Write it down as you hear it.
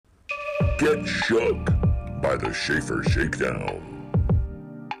Get shook by the Schaefer Shakedown.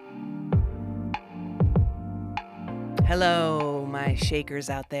 Hello, my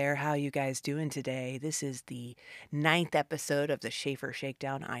shakers out there. How you guys doing today? This is the 9th episode of the Schaefer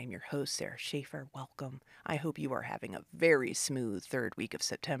Shakedown. I am your host, Sarah Schaefer. Welcome. I hope you are having a very smooth third week of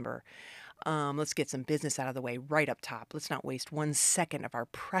September. Let's get some business out of the way right up top. Let's not waste 1 second of our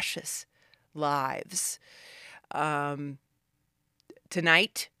precious lives.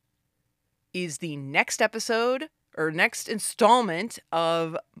 Tonight is the next episode or next installment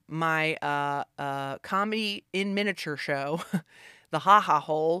of my comedy in miniature show, The Ha Ha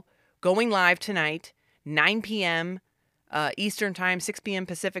Hole, going live tonight, 9 p.m. Eastern Time, 6 p.m.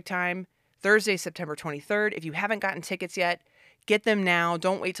 Pacific Time, Thursday, September 23rd. If you haven't gotten tickets yet, get them now.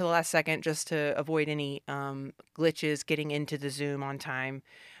 Don't wait till the last second just to avoid any glitches getting into the Zoom on time.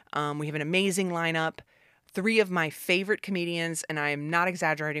 We have an amazing lineup. 3 of my favorite comedians, and I am not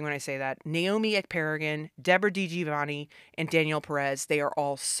exaggerating when I say that, Naomi Ekperigin, Deborah DiGiovanni, and Danielle Perez. They are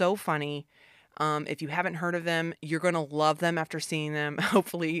all so funny. If you haven't heard of them, you're going to love them after seeing them,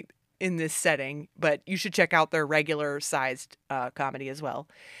 hopefully in this setting. But you should check out their regular-sized comedy as well.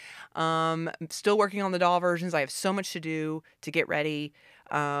 I'm still working on the doll versions. I have so much to do to get ready.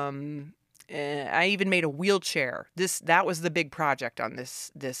 I even made a wheelchair. That was the big project on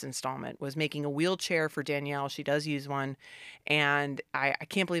this installment, was making a wheelchair for Danielle. She does use one, and I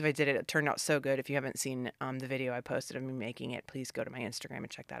can't believe I did it. It turned out so good. If you haven't seen the video I posted of me making it, please go to my Instagram and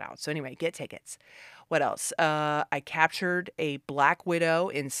check that out. So anyway, get tickets. What else? I captured a black widow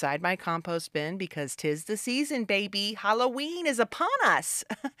inside my compost bin because 'tis the season, baby. Halloween is upon us.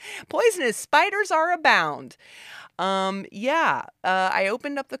 Poisonous spiders are abound. I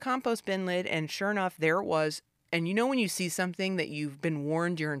opened up the compost bin lid, and sure enough, there it was. And you know when you see something that you've been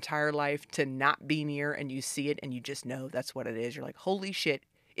warned your entire life to not be near, and you see it and you just know that's what it is. You're like, holy shit,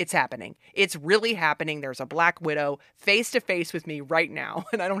 it's happening. It's really happening. There's a black widow face to face with me right now,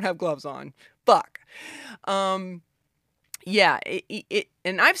 and I don't have gloves on. Fuck. And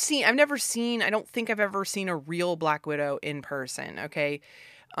I don't think I've ever seen a real black widow in person. Okay.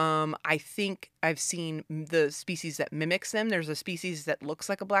 I think I've seen the species that mimics them. There's a species that looks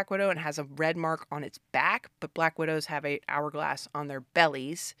like a black widow and has a red mark on its back, but black widows have a hourglass on their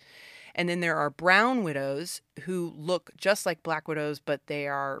bellies. And then there are brown widows who look just like black widows, but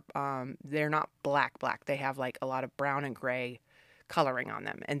they're not black. They have like a lot of brown and gray coloring on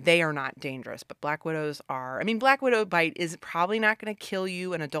them, and they are not dangerous, but black widows are. I mean, black widow bite is probably not going to kill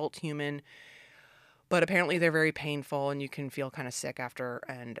you, an adult human, but apparently they're very painful and you can feel kind of sick after.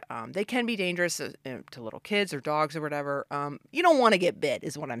 And they can be dangerous to little kids or dogs or whatever. You don't want to get bit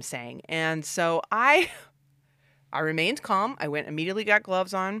is what I'm saying. And so I remained calm. I went immediately, got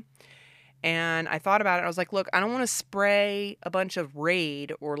gloves on, and I thought about it. I was like, look, I don't want to spray a bunch of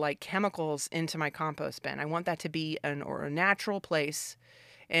Raid or like chemicals into my compost bin. I want that to be a natural place.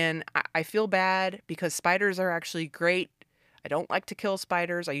 And I feel bad because spiders are actually great. I don't like to kill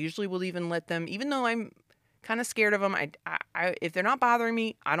spiders. I usually will even let them, even though I'm kind of scared of them. If they're not bothering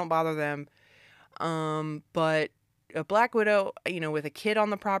me, I don't bother them. But a black widow, with a kid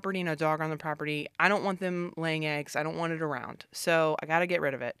on the property and a dog on the property, I don't want them laying eggs. I don't want it around. So I got to get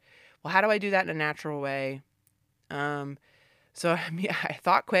rid of it. Well, how do I do that in a natural way? I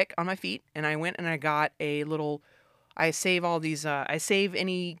thought quick on my feet, and I went and I got I save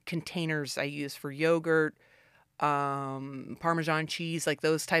any containers I use for yogurt, Parmesan cheese, like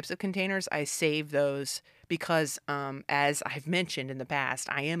those types of containers. I save those because, as I've mentioned in the past,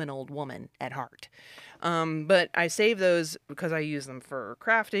 I am an old woman at heart. But I save those because I use them for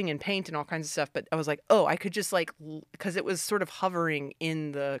crafting and paint and all kinds of stuff. But I was like, oh, I could just because it was sort of hovering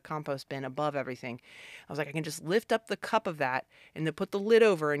in the compost bin above everything. I was like, I can just lift up the cup of that and then put the lid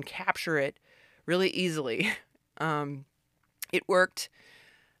over and capture it really easily. It worked.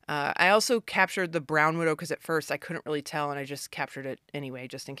 I also captured the brown widow because at first I couldn't really tell, and I just captured it anyway,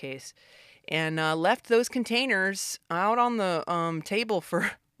 just in case. And left those containers out on the table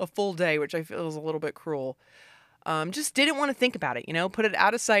for a full day, which I feel is a little bit cruel. Just didn't want to think about it, put it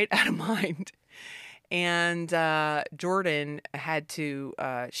out of sight, out of mind. And Jordan had to,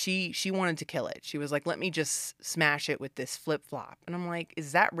 she wanted to kill it. She was like, let me just smash it with this flip-flop. And I'm like,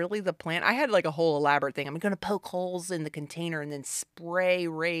 is that really the plan? I had like a whole elaborate thing. I'm going to poke holes in the container and then spray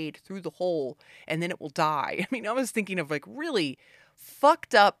Raid through the hole and then it will die. I mean, I was thinking of like really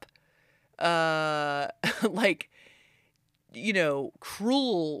fucked up,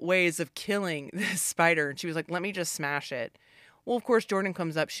 cruel ways of killing this spider. And she was like, let me just smash it. Well, of course, Jordan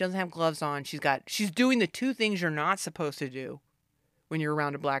comes up. She doesn't have gloves on. She's doing the 2 things you're not supposed to do when you're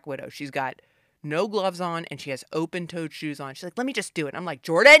around a black widow. She's got no gloves on and she has open-toed shoes on. She's like, let me just do it. I'm like,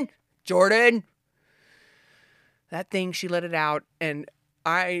 Jordan, Jordan! That thing, she let it out, and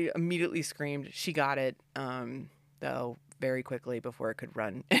I immediately screamed. She got it, though, very quickly before it could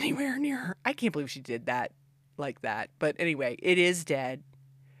run anywhere near her. I can't believe she did that like that. But anyway, it is dead.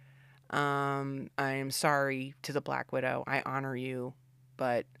 I am sorry to the Black Widow. I honor you,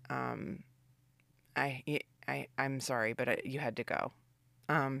 but I'm sorry, but you had to go.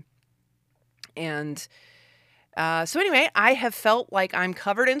 And so anyway, I have felt like I'm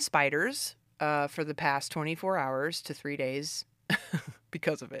covered in spiders for the past 24 hours to 3 days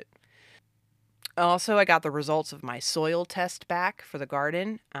because of it. Also, I got the results of my soil test back for the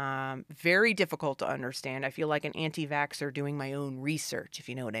garden. Very difficult to understand. I feel like an anti-vaxxer doing my own research, if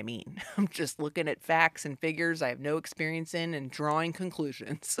you know what I mean. I'm just looking at facts and figures I have no experience in and drawing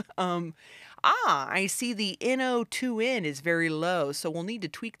conclusions. I see the NO2N is very low, so we'll need to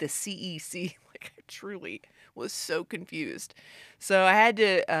tweak the CEC. Like, I truly was so confused. So I had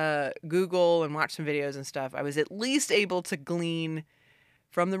to Google and watch some videos and stuff. I was at least able to glean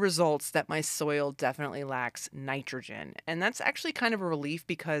from the results that my soil definitely lacks nitrogen. And that's actually kind of a relief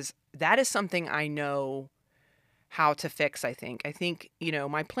because that is something I know how to fix, I think. I think,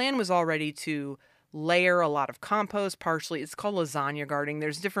 my plan was already to layer a lot of compost partially. It's called lasagna gardening.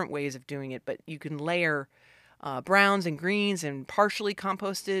 There's different ways of doing it, but you can layer browns and greens and partially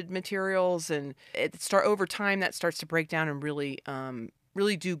composted materials. And over time, that starts to break down and really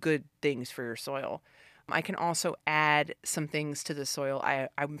do good things for your soil. I can also add some things to the soil.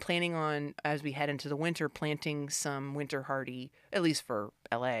 I'm planning on, as we head into the winter, planting some winter hardy, at least for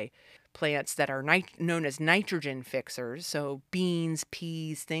LA, plants that are known as nitrogen fixers. So beans,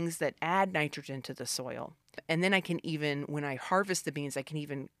 peas, things that add nitrogen to the soil. And then I can even, when I harvest the beans, I can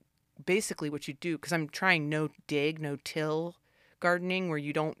even, basically what you do, because I'm trying no till gardening where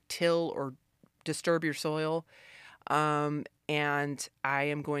you don't till or disturb your soil. And I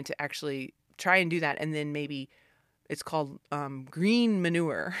am going to actually try and do that, and then maybe it's called green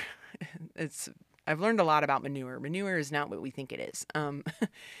manure. I've learned a lot about manure. Manure is not what we think it is.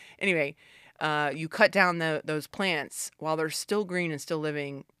 Anyway, you cut down those plants while they're still green and still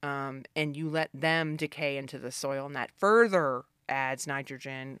living, and you let them decay into the soil, and that further adds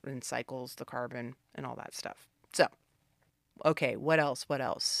nitrogen and cycles the carbon and all that stuff. So, okay, what else?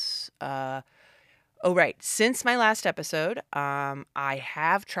 Oh, right. Since my last episode, I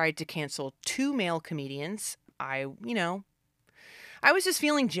have tried to cancel 2 male comedians. I was just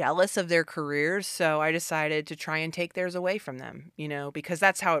feeling jealous of their careers, so I decided to try and take theirs away from them, because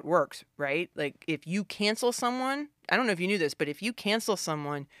that's how it works, right? Like, if you cancel someone, I don't know if you knew this, but if you cancel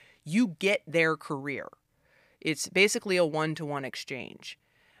someone, you get their career. It's basically a one-to-one exchange.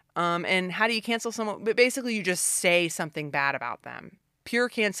 And how do you cancel someone? But basically, you just say something bad about them. Pure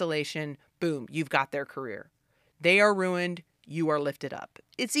cancellation. Boom, you've got their career. They are ruined. You are lifted up.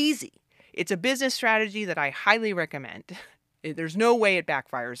 It's easy. It's a business strategy that I highly recommend. There's no way it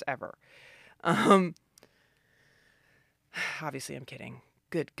backfires ever. Obviously, I'm kidding.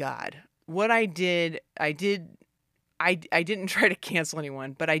 Good God. What I didn't try to cancel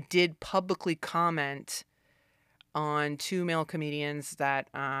anyone, but I did publicly comment on 2 male comedians that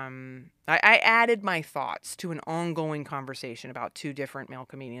I added my thoughts to an ongoing conversation about 2 different male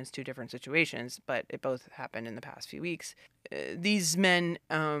comedians, 2 different situations, but it both happened in the past few weeks. These men,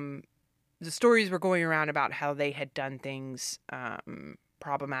 the stories were going around about how they had done things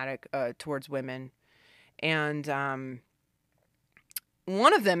problematic towards women. And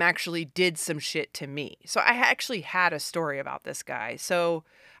one of them actually did some shit to me. So I actually had a story about this guy. So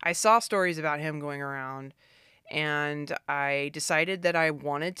I saw stories about him going around, and I decided that I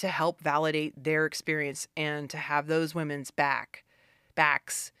wanted to help validate their experience and to have those women's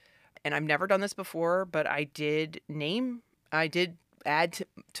backs. And I've never done this before, but I did add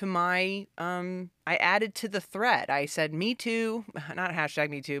to my, I added to the thread. I said, me too, not hashtag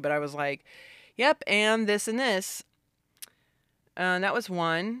me too, but I was like, yep, and this and this. That was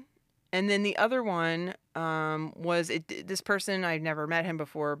one. And then the other one was this person. I've never met him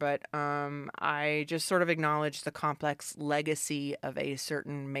before, but I just sort of acknowledged the complex legacy of a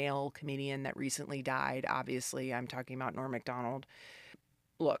certain male comedian that recently died. Obviously, I'm talking about Norm Macdonald.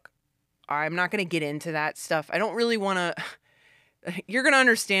 Look, I'm not going to get into that stuff. I don't really want to. You're going to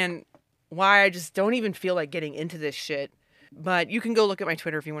understand why I just don't even feel like getting into this shit. But you can go look at my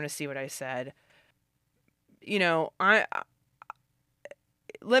Twitter if you want to see what I said.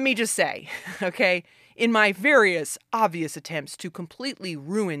 Let me just say, okay, in my various obvious attempts to completely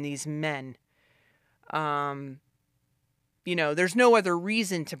ruin these men, there's no other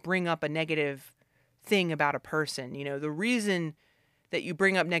reason to bring up a negative thing about a person. The reason that you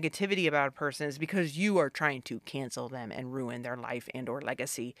bring up negativity about a person is because you are trying to cancel them and ruin their life and or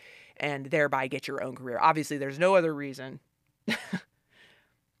legacy and thereby get your own career. Obviously, there's no other reason.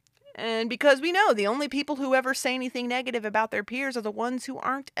 And because we know the only people who ever say anything negative about their peers are the ones who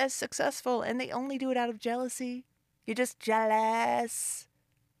aren't as successful, and they only do it out of jealousy. You're just jealous.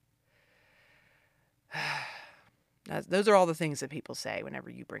 Those are all the things that people say whenever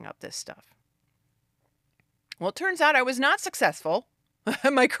you bring up this stuff. Well, it turns out I was not successful.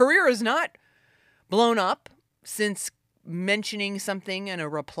 My career is not blown up since mentioning something in a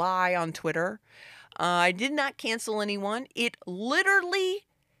reply on Twitter. I did not cancel anyone. It literally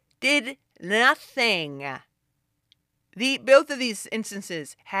did nothing. Both of these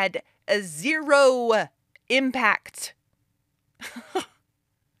instances had a zero impact.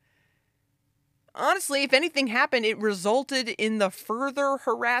 Honestly, if anything happened, it resulted in the further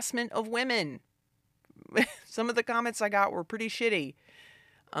harassment of women. Some of the comments I got were pretty shitty.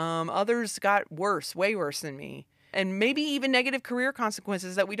 Others got worse, way worse than me. And maybe even negative career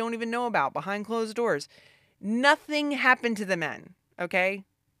consequences that we don't even know about behind closed doors. Nothing happened to the men, okay?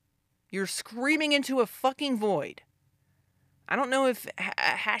 You're screaming into a fucking void. I don't know if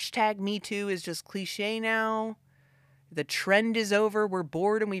hashtag Me Too is just cliche now. The trend is over. We're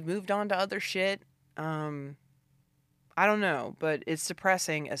bored and we've moved on to other shit. I don't know, but it's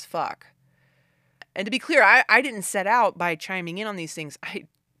depressing as fuck. And to be clear, I didn't set out by chiming in on these things. I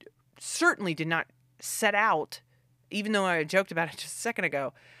certainly did not set out, even though I joked about it just a second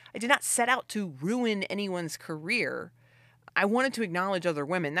ago, I did not set out to ruin anyone's career. I wanted to acknowledge other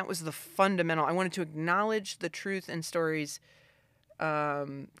women. That was the fundamental. I wanted to acknowledge the truth and stories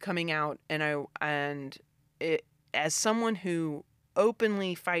coming out. And as someone who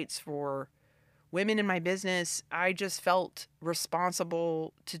openly fights for women in my business, I just felt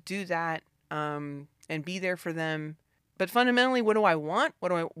responsible to do that and be there for them. But fundamentally, what do I want?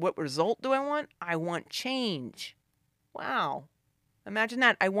 What result do I want? I want change. Wow. Imagine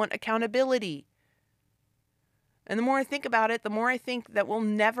that. I want accountability. And the more I think about it, the more I think that we'll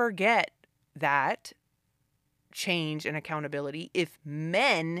never get that change and accountability if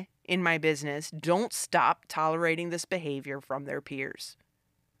men in my business don't stop tolerating this behavior from their peers.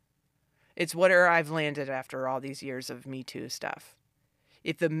 It's where I've landed after all these years of Me Too stuff.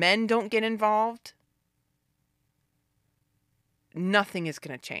 If the men don't get involved, nothing is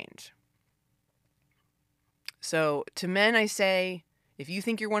going to change. So to men, I say, if you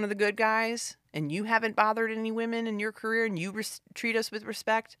think you're one of the good guys and you haven't bothered any women in your career and you treat us with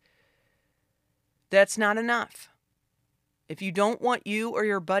respect, that's not enough. If you don't want you or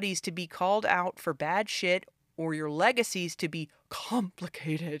your buddies to be called out for bad shit or your legacies to be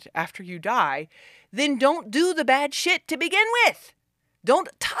complicated after you die, then don't do the bad shit to begin with. Don't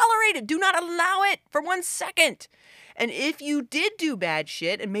tolerate it. Do not allow it for 1 second. And if you did do bad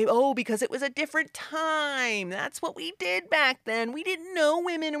shit, and maybe, because it was a different time. That's what we did back then. We didn't know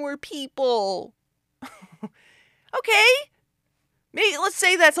women were people. Okay. Maybe let's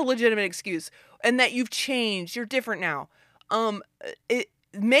say that's a legitimate excuse and that you've changed. You're different now.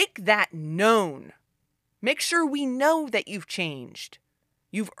 Make that known. Make sure we know that you've changed.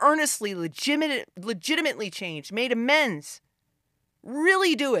 You've earnestly, legitimately changed, made amends.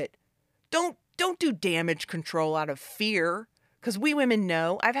 Really do it. Don't do damage control out of fear, because we women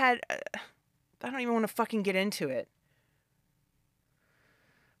know. I don't even want to fucking get into it.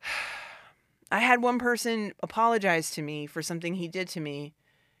 I had one person apologize to me for something he did to me,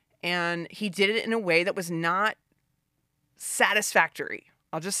 and he did it in a way that was not satisfactory.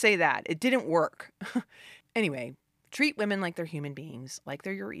 I'll just say that. It didn't work. Anyway, treat women like they're human beings, like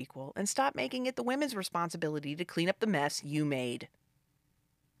they're your equal, and stop making it the women's responsibility to clean up the mess you made.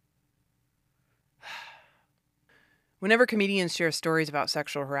 Whenever comedians share stories about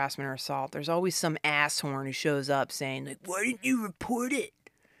sexual harassment or assault, there's always some asshorn who shows up saying, like, why didn't you report it?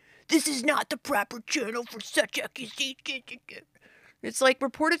 This is not the proper channel for such accusations. It's like,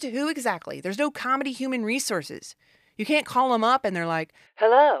 report it to who exactly? There's no comedy human resources. You can't call them up and they're like,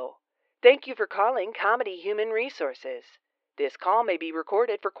 hello, thank you for calling Comedy Human Resources. This call may be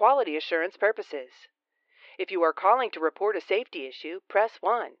recorded for quality assurance purposes. If you are calling to report a safety issue, press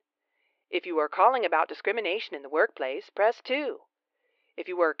 1. If you are calling about discrimination in the workplace, press 2. If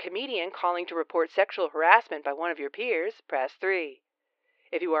you are a comedian calling to report sexual harassment by one of your peers, press 3.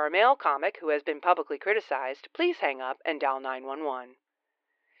 If you are a male comic who has been publicly criticized, please hang up and dial 911.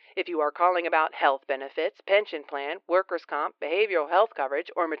 If you are calling about health benefits, pension plan, workers' comp, behavioral health coverage,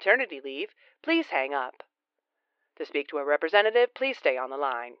 or maternity leave, please hang up. To speak to a representative, please stay on the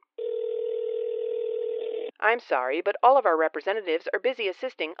line. I'm sorry, but all of our representatives are busy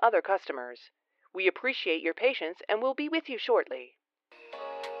assisting other customers. We appreciate your patience and will be with you shortly.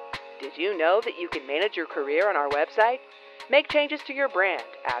 Did you know that you can manage your career on our website? Make changes to your brand,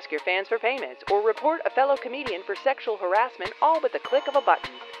 ask your fans for payments, or report a fellow comedian for sexual harassment all with the click of a button.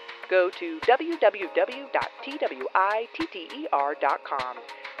 Go to www.twitter.com.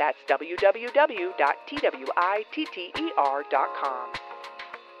 That's www.twitter.com.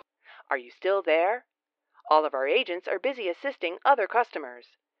 Are you still there? All of our agents are busy assisting other customers.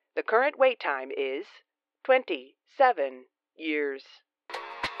 The current wait time is 27 years.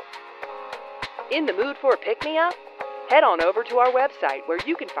 In the mood for a pick-me-up? Head on over to our website where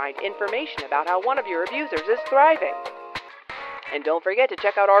you can find information about how one of your abusers is thriving. And don't forget to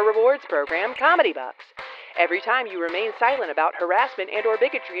check out our rewards program, Comedy Bucks. Every time you remain silent about harassment and or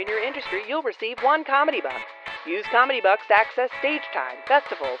bigotry in your industry, you'll receive 1 Comedy Buck. Use Comedy Bucks to access stage time,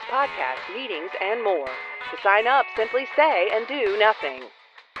 festivals, podcasts, meetings, and more. To sign up, simply say and do nothing.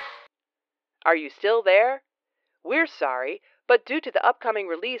 Are you still there? We're sorry, but due to the upcoming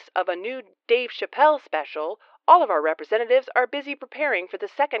release of a new Dave Chappelle special, all of our representatives are busy preparing for the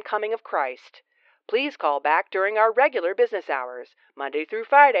second coming of Christ. Please call back during our regular business hours, Monday through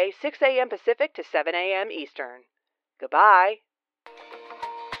Friday, 6 a.m. Pacific to 7 a.m. Eastern. Goodbye.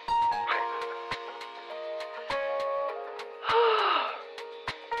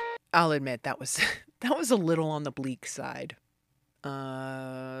 I'll admit that was a little on the bleak side.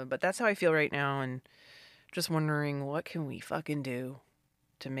 But that's how I feel right now, and just wondering, what can we fucking do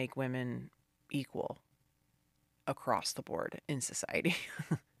to make women equal across the board in society?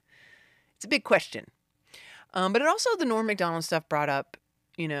 It's a big question. But it also, the Norm Macdonald stuff brought up,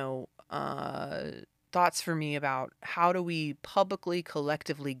 thoughts for me about how do we publicly,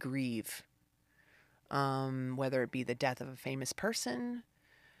 collectively grieve, whether it be the death of a famous person,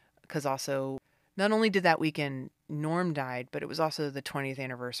 because also, not only did that weekend Norm died, but it was also the 20th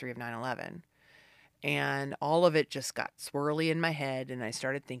anniversary of 9/11. And all of it just got swirly in my head, and I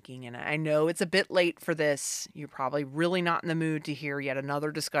started thinking, and I know it's a bit late for this. You're probably really not in the mood to hear yet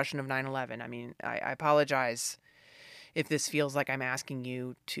another discussion of 9/11. I mean, I apologize if this feels like I'm asking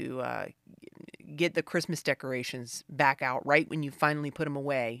you to get the Christmas decorations back out right when you finally put them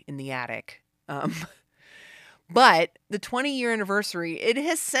away in the attic. But the 20-year anniversary, it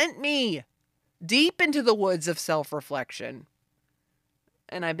has sent me deep into the woods of self-reflection.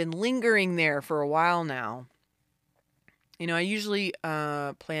 And I've been lingering there for a while now. I usually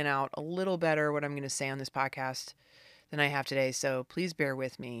plan out a little better what I'm going to say on this podcast than I have today. So please bear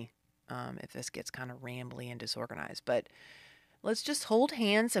with me if this gets kind of rambly and disorganized. But let's just hold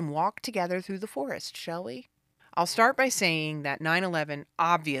hands and walk together through the forest, shall we? I'll start by saying that 9/11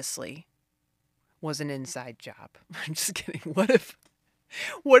 obviously was an inside job. I'm just kidding. What if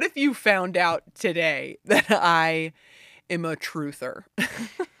you found out today that I am a truther?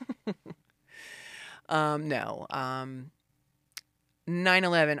 No.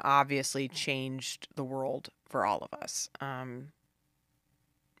 9/11 obviously changed the world for all of us.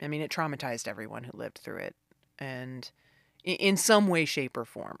 It traumatized everyone who lived through it. And in some way, shape, or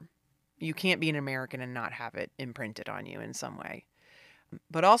form. You can't be an American and not have it imprinted on you in some way.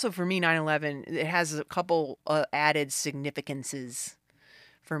 But also for me, 9/11, it has a couple added significances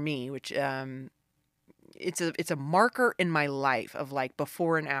for me, which it's a marker in my life of like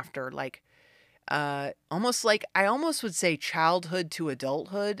before and after, like almost like I almost would say childhood to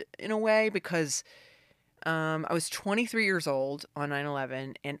adulthood in a way, because I was 23 years old on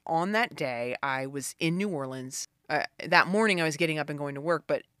 9/11, and on that day I was in New Orleans. That morning I was getting up and going to work,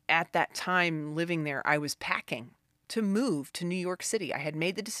 but at that time living there, I was packing to move to New York City. I had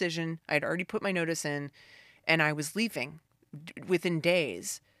made the decision. I had already put my notice in, and I was leaving within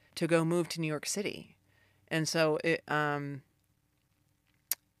days to go move to New York City. And so it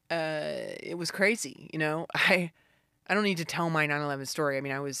was crazy. I don't need to tell my 9/11 story.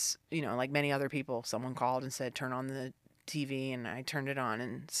 I was, like many other people, someone called and said, turn on the TV, and I turned it on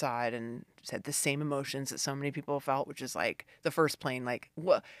and saw it and had the same emotions that so many people felt, which is like the first plane, like,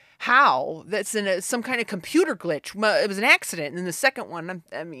 what? How? That's in some kind of computer glitch. It was an accident. And then the second one,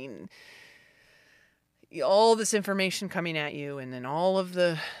 all this information coming at you, and then all of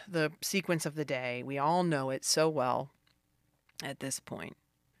the sequence of the day. We all know it so well at this point.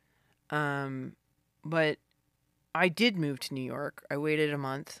 But I did move to New York. I waited a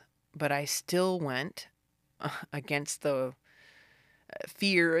month, but I still went against the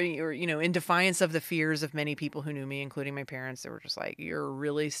fear, or, in defiance of the fears of many people who knew me, including my parents. They were just like, you're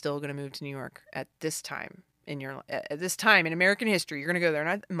really still going to move to New York at this time at this time in American history? You're going to go there.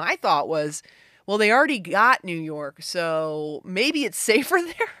 And my thought was, well, they already got New York, so maybe it's safer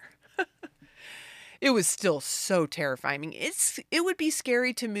there. It was still so terrifying. It would be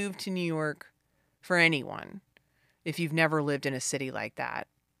scary to move to New York for anyone if you've never lived in a city like that.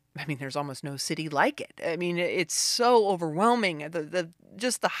 I mean, there's almost no city like it. I mean, it's so overwhelming. The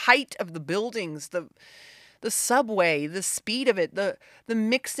just the height of the buildings, the subway, the speed of it, the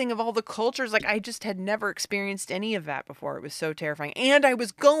mixing of all the cultures. Like, I just had never experienced any of that before. It was so terrifying. And I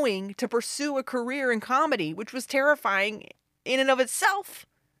was going to pursue a career in comedy, which was terrifying in and of itself.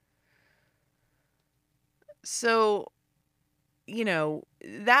 So,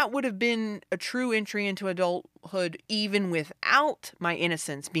 that would have been a true entry into adulthood even without my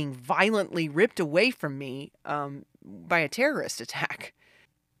innocence being violently ripped away from me by a terrorist attack.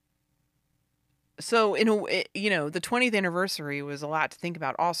 So, the 20th anniversary was a lot to think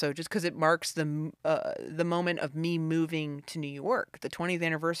about also, just because it marks the moment of me moving to New York, the 20th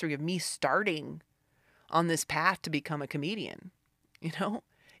anniversary of me starting on this path to become a comedian.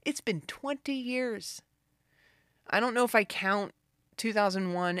 It's been 20 years. I don't know if I count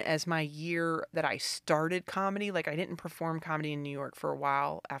 2001 as my year that I started comedy. Like, I didn't perform comedy in New York for a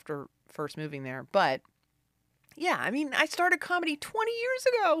while after first moving there. But yeah, I mean, I started comedy 20 years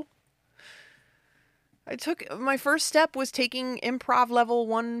ago. My first step was taking improv level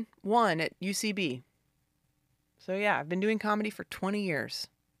 1 at UCB. So yeah, I've been doing comedy for 20 years.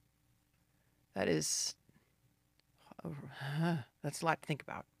 That is, that's a lot to think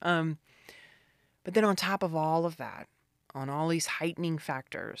about. But then on top of all of that, on all these heightening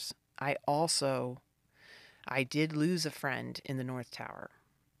factors, I did lose a friend in the North Tower.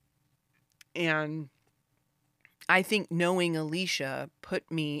 And I think knowing Alicia put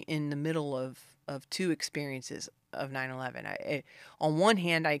me in the middle of two experiences of 9/11. On one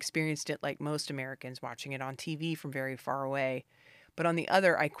hand, I experienced it like most Americans, watching it on TV from very far away. But on the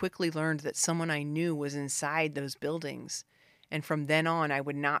other, I quickly learned that someone I knew was inside those buildings. And from then on, I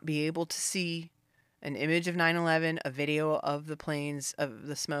would not be able to see an image of 9/11, a video of the planes, of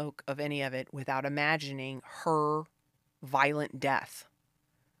the smoke, of any of it, without imagining her violent death,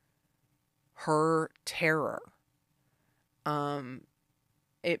 her terror.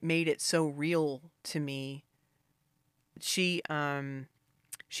 It made it so real to me. She and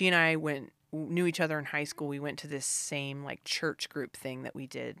I knew each other in high school. We went to this same like church group thing that we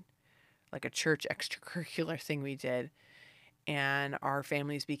did, like a church extracurricular thing we did. And our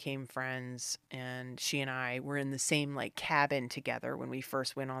families became friends, and she and I were in the same like cabin together when we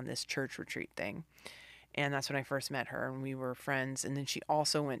first went on this church retreat thing. And that's when I first met her, and we were friends. And then she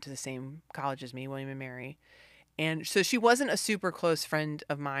also went to the same college as me, William and Mary. And so she wasn't a super close friend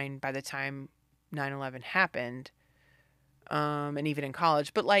of mine by the time 9/11 happened, and even in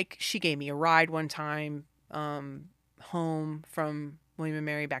college. But like, she gave me a ride one time home from William and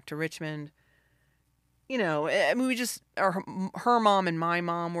Mary back to Richmond. I mean, her mom and my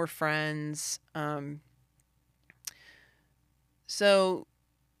mom were friends. So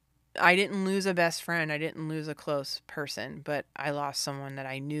I didn't lose a best friend. I didn't lose a close person, but I lost someone that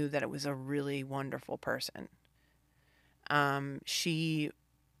I knew that it was a really wonderful person. She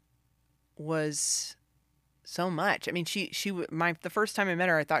was so much. I mean, the first time I met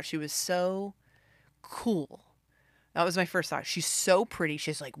her, I thought she was so cool. That was my first thought. She's so pretty. She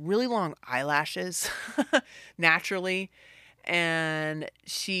has like really long eyelashes naturally. And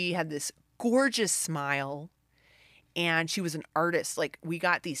she had this gorgeous smile. And she was an artist. Like, we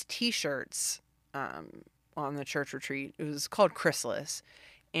got these t-shirts on the church retreat. It was called Chrysalis.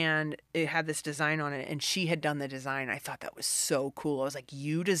 And it had this design on it. And she had done the design. I thought that was so cool. I was like,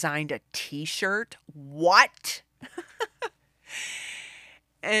 you designed a t-shirt? What?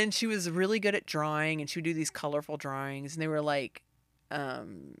 And she was really good at drawing, and she would do these colorful drawings, and they were like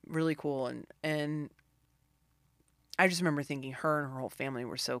really cool. And I just remember thinking her and her whole family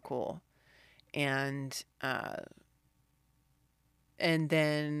were so cool. And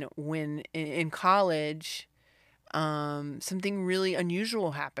then when in college, something really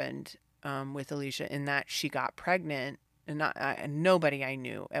unusual happened with Alicia, in that she got pregnant, and nobody I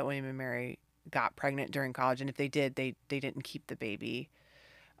knew at William and Mary got pregnant during college, and if they did, they didn't keep the baby.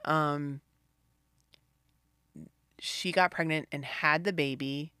 She got pregnant and had the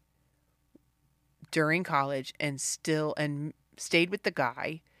baby during college, and stayed with the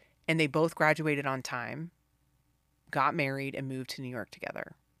guy, and they both graduated on time, got married, and moved to New York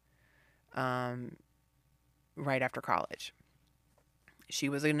together. Right after college. She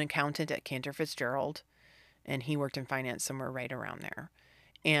was an accountant at Cantor Fitzgerald, and he worked in finance somewhere right around there.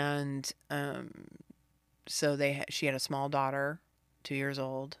 And so she had a small daughter, 2 years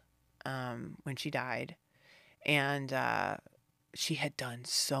old, when she died. And she had done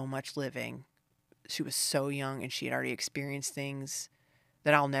so much living. She was so young, and she had already experienced things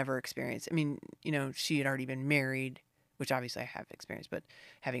that I'll never experience. I mean, she had already been married, which obviously I have experienced, but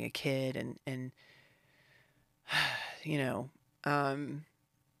having a kid and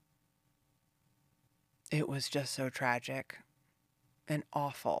it was just so tragic and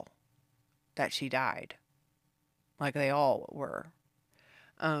awful that she died. Like they all were.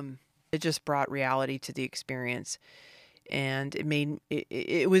 It just brought reality to the experience. And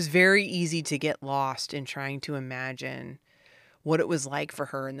it was very easy to get lost in trying to imagine what it was like for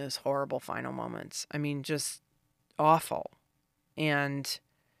her in those horrible final moments. I mean, just awful. And,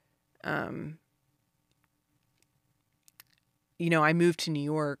 I moved to New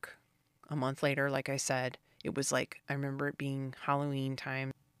York a month later, like I said. It was like, I remember it being Halloween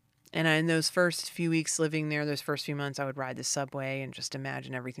time. And in those first few weeks living there, those first few months, I would ride the subway and just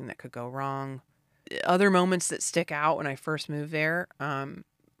imagine everything that could go wrong. Other moments that stick out when I first moved there, I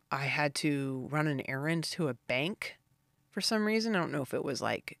had to run an errand to a bank for some reason. I don't know if it was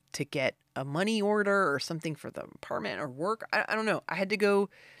like to get a money order or something for the apartment or work. I don't know. I had to go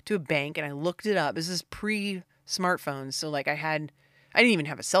to a bank and I looked it up. This is pre-smartphones. So like I didn't even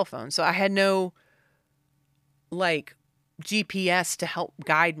have a cell phone. So I had no like GPS to help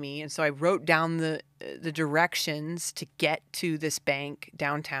guide me. And so I wrote down the directions to get to this bank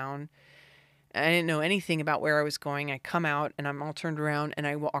downtown. I didn't know anything about where I was going. I come out and I'm all turned around and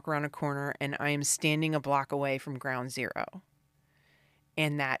I walk around a corner and I am standing a block away from ground zero.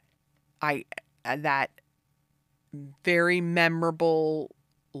 And that very memorable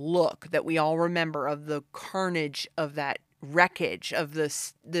look that we all remember of the carnage of that wreckage of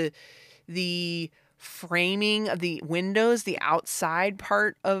the framing of the windows, the outside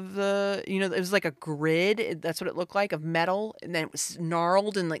part of it was like a grid. That's what it looked like, of metal. And then it was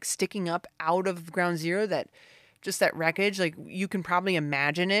gnarled and like sticking up out of ground zero, that wreckage. Like you can probably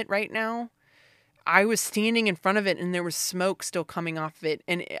imagine it right now. I was standing in front of it and there was smoke still coming off of it.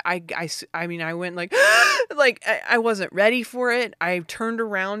 And I went like, like I wasn't ready for it. I turned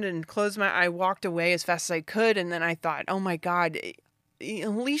around and I walked away as fast as I could. And then I thought, oh my God,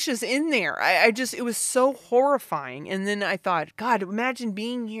 Alicia's in there. It was so horrifying. And then I thought, God, imagine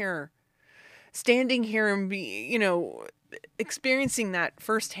being here, standing here and experiencing that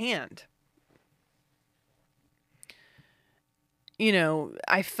firsthand.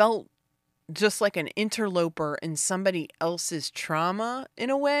 I felt just like an interloper in somebody else's trauma in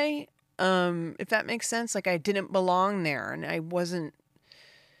a way. If that makes sense. Like I didn't belong there and I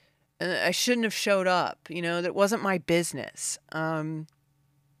shouldn't have showed up, that wasn't my business. Not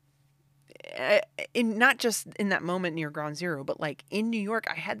just in that moment near ground zero, but like in New York,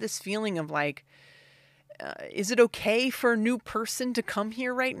 I had this feeling of like, is it okay for a new person to come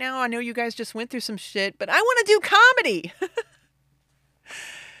here right now? I know you guys just went through some shit, but I want to do comedy.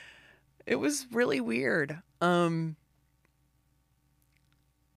 It was really weird.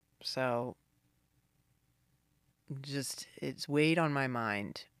 So just, it's weighed on my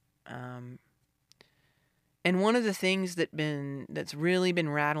mind. And one of the things that's really been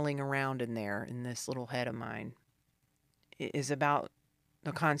rattling around in this little head of mine is about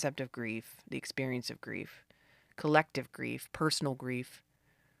the concept of grief, the experience of grief, collective grief, personal grief,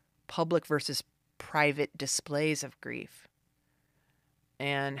 public versus private displays of grief.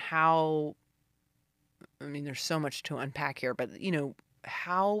 And how, there's so much to unpack here, but,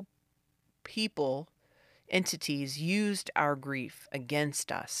 how people, entities used our grief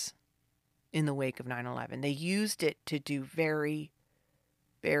against us in the wake of 9/11. They used it to do very,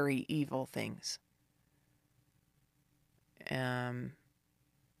 very evil things.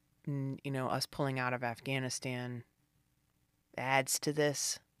 Us pulling out of Afghanistan adds to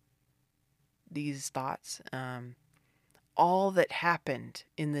these thoughts. All that happened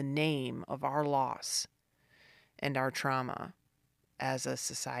in the name of our loss and our trauma as a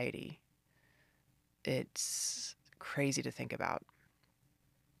society. It's crazy to think about.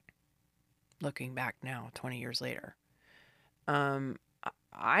 Looking back now, 20 years later.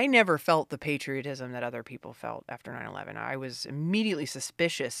 I never felt the patriotism that other people felt after 9/11. I was immediately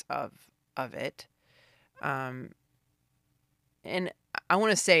suspicious of it. And I want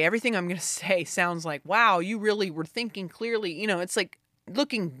to say, everything I'm going to say sounds like, wow, you really were thinking clearly. It's like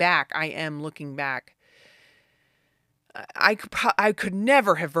looking back, I am looking back. I could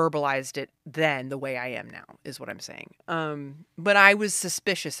never have verbalized it then the way I am now, is what I'm saying. But I was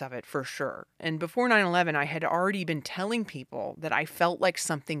suspicious of it for sure. And before 9/11, I had already been telling people that I felt like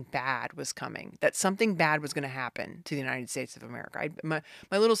something bad was coming, that something bad was going to happen to the United States of America. My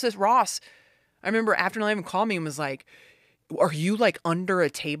little sis, Ross, I remember after 9/11 called me and was like, are you like under a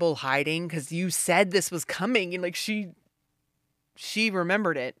table hiding? Because you said this was coming. And like she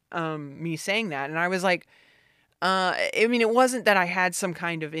remembered it, me saying that. And I was like, it wasn't that I had some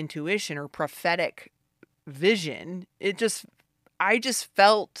kind of intuition or prophetic vision. I just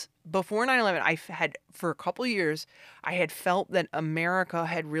felt before 9/11, I had, for a couple of years, I had felt that America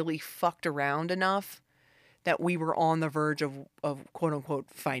had really fucked around enough that we were on the verge of quote unquote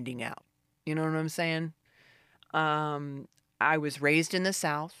finding out. You know what I'm saying? I was raised in the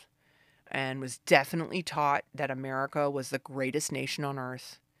South and was definitely taught that America was the greatest nation on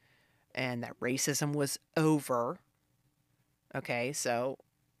earth and that racism was over. Okay, so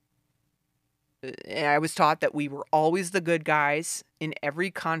I was taught that we were always the good guys in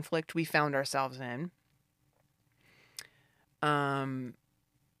every conflict we found ourselves in.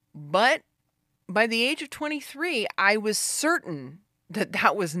 But by the age of 23, I was certain that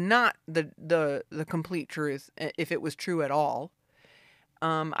that was not the complete truth, if it was true at all.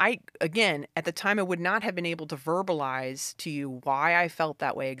 Again, at the time, I would not have been able to verbalize to you why I felt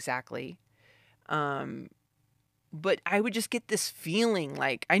that way exactly. But I would just get this feeling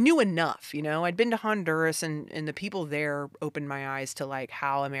like I knew enough, you know. I'd been to Honduras and the people there opened my eyes to like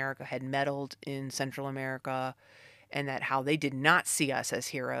how America had meddled in Central America and that how they did not see us as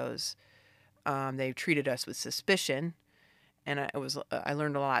heroes. They treated us with suspicion. And I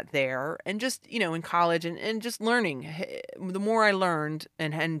learned a lot there, and just, you know, in college and just learning, the more I learned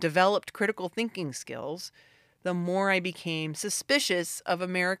and developed critical thinking skills, the more I became suspicious of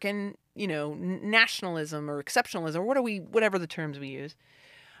American, you know, nationalism or exceptionalism, or whatever the terms we use.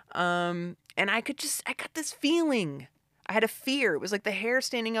 And I got this feeling. I had a fear. It was like the hair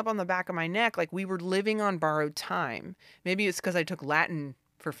standing up on the back of my neck, like we were living on borrowed time. Maybe it's because I took Latin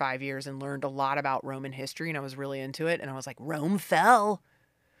for 5 years and learned a lot about Roman history, and I was really into it. And I was like, Rome fell.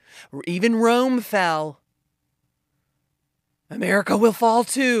 Even Rome fell. America will fall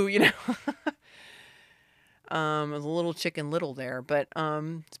too, you know. I was a little Chicken Little there. But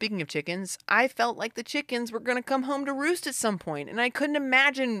speaking of chickens, I felt like the chickens were going to come home to roost at some point, and I couldn't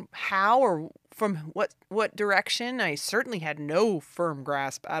imagine how or from what direction. I certainly had no firm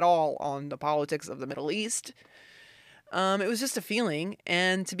grasp at all on the politics of the Middle East. It was just a feeling.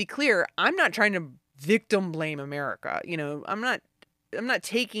 And to be clear, I'm not trying to victim blame America. You know, I'm not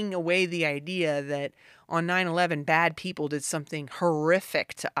taking away the idea that on 9/11 bad people did something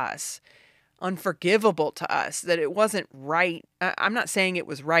horrific to us, unforgivable to us, that it wasn't right. I'm not saying it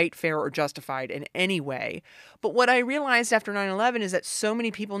was right, fair, or justified in any way. But what I realized after 9/11 is that so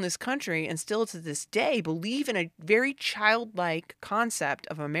many people in this country, and still to this day, believe in a very childlike concept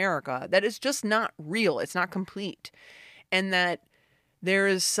of America that is just not real. It's not complete. And that there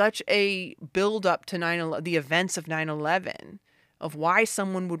is such a buildup to the events of 9/11, of why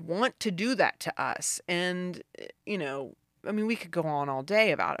someone would want to do that to us. And, you know, I mean, we could go on all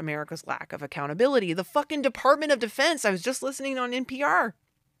day about America's lack of accountability. The fucking Department of Defense, I was just listening on NPR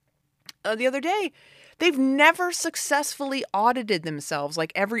the other day. They've never successfully audited themselves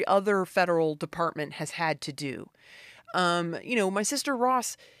like every other federal department has had to do. You know, my sister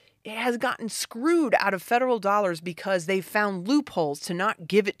Ross has gotten screwed out of federal dollars because they found loopholes to not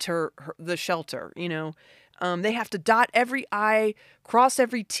give it to the shelter. You know, they have to dot every I, cross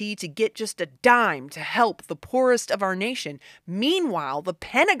every T to get just a dime to help the poorest of our nation. Meanwhile, the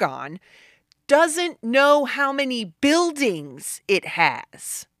Pentagon doesn't know how many buildings it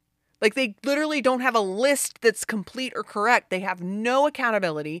has. Like, they literally don't have a list that's complete or correct. They have no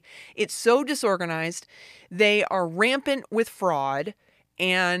accountability. It's so disorganized. They are rampant with fraud.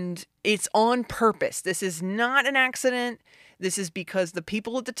 And it's on purpose. This is not an accident. This is because the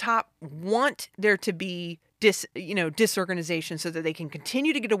people at the top want there to be disorganization so that they can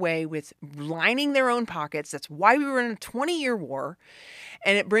continue to get away with lining their own pockets. That's why we were in a 20-year war.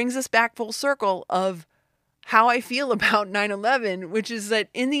 And it brings us back full circle of how I feel about 9/11, which is that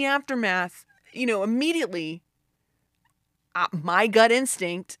in the aftermath, you know, immediately my gut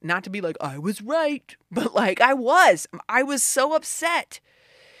instinct, not to be like, I was right, but like I was so upset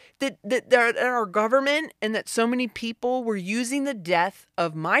that our government and that so many people were using the death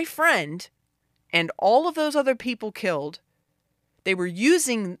of my friend and all of those other people killed. They were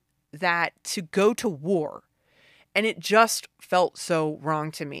using that to go to war. And it just felt so wrong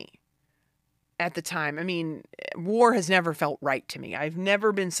to me at the time. I mean, war has never felt right to me. I've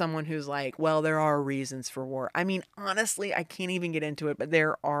never been someone who's like, well, there are reasons for war. I mean, honestly, I can't even get into it, but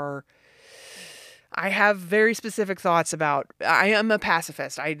I have very specific thoughts about, I am a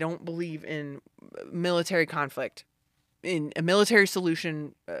pacifist. I don't believe in military conflict, in a military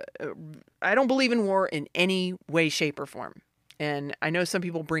solution. I don't believe in war in any way, shape, or form. And I know some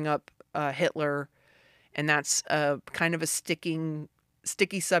people bring up Hitler, and that's kind of a sticky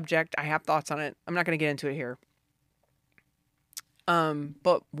subject. I have thoughts on it. I'm not going to get into it here.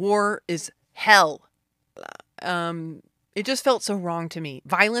 But war is hell. It just felt so wrong to me.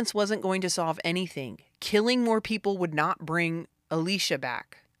 Violence wasn't going to solve anything. Killing more people would not bring Alicia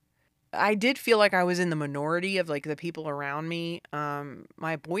back. I did feel like I was in the minority of like the people around me.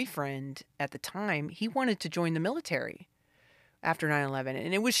 My boyfriend at the time, he wanted to join the military after 9/11,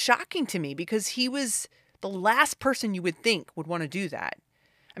 and it was shocking to me because he was the last person you would think would want to do that.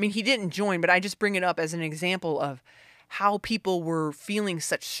 I mean, he didn't join, but I just bring it up as an example of how people were feeling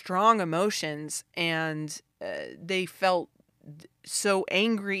such strong emotions, and they felt so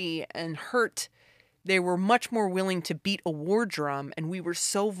angry and hurt. They were much more willing to beat a war drum, and we were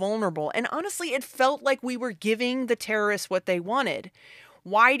so vulnerable. And honestly, it felt like we were giving the terrorists what they wanted.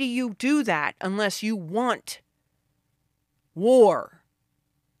 Why do you do that unless you want war?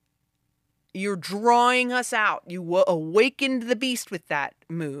 You're drawing us out. You awakened the beast with that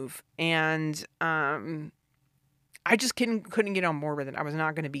move. And I just couldn't get on board with it. I was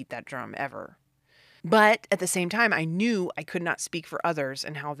not going to beat that drum ever. But at the same time, I knew I could not speak for others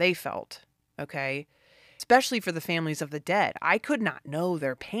and how they felt. Okay. Especially for the families of the dead. I could not know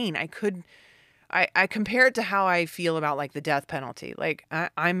their pain. I compare it to how I feel about like the death penalty. Like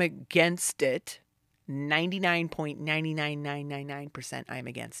I'm against it. 99.99999% I'm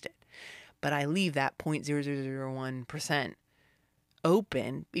against it. But I leave that 0.0001%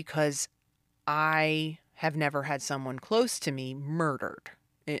 open because I have never had someone close to me murdered,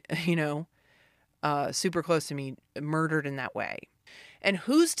 super close to me murdered in that way. And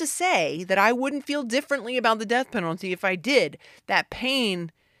who's to say that I wouldn't feel differently about the death penalty if I did? That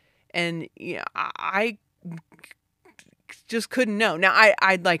pain, and I just couldn't know. Now,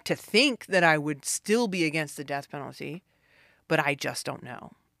 I'd like to think that I would still be against the death penalty, but I just don't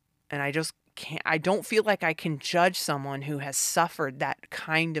know. And I just can't. I don't feel like I can judge someone who has suffered that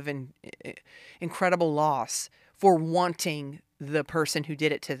kind of incredible loss for wanting the person who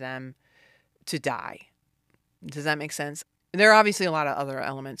did it to them to die. Does that make sense? There are obviously a lot of other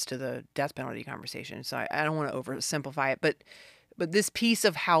elements to the death penalty conversation, so I don't want to oversimplify it, but this piece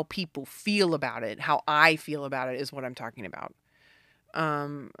of how people feel about it, how I feel about it, is what I'm talking about.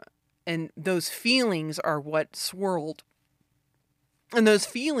 And those feelings are what swirled, and those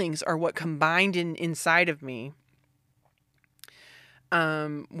feelings are what combined inside of me,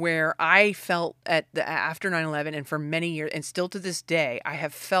 where I felt after 9/11, and for many years, and still to this day, I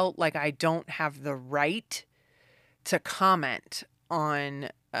have felt like I don't have the right to comment on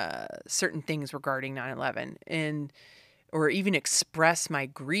certain things regarding 9/11 or even express my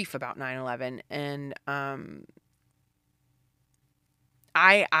grief about 9/11. And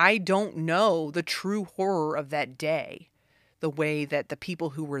I don't know the true horror of that day the way that the people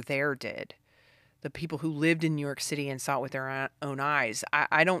who were there did. The people who lived in New York City and saw it with their own eyes.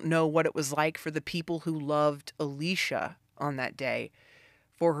 I don't know what it was like for the people who loved Alicia on that day,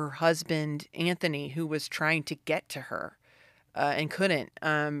 for her husband, Anthony, who was trying to get to her and couldn't,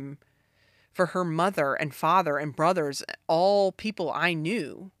 for her mother and father and brothers, all people I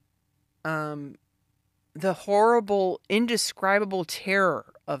knew. The horrible, indescribable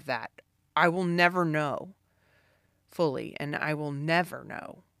terror of that, I will never know fully, and I will never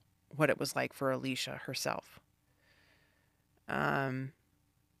know what it was like for Alicia herself. And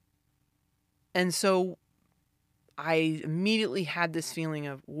so I immediately had this feeling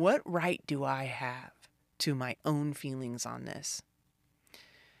of, what right do I have to my own feelings on this?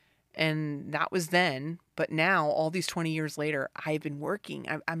 And that was then, but now, all these 20 years later, I've been working.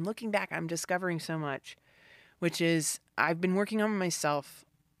 I'm looking back, I'm discovering so much, which is I've been working on myself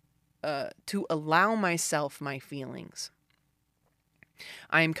to allow myself my feelings.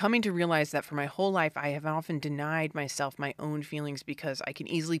 I am coming to realize that for my whole life, I have often denied myself my own feelings because I can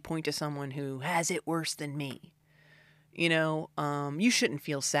easily point to someone who has it worse than me. You shouldn't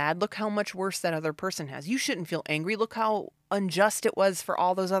feel sad. Look how much worse that other person has. You shouldn't feel angry. Look how unjust it was for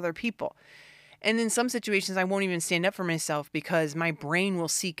all those other people. And in some situations, I won't even stand up for myself because my brain will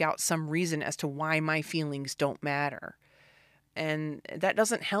seek out some reason as to why my feelings don't matter. And that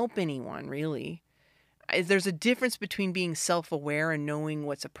doesn't help anyone, really. There's a difference between being self-aware and knowing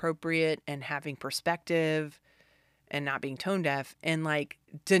what's appropriate and having perspective and not being tone deaf, and like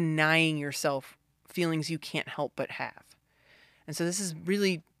denying yourself feelings you can't help but have. And so this is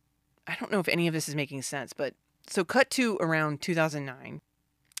really, I don't know if any of this is making sense, but so cut to around 2009,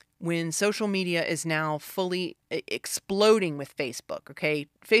 when social media is now fully exploding with Facebook. Okay.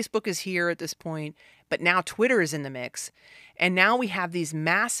 Facebook is here at this point, but now Twitter is in the mix. And now we have these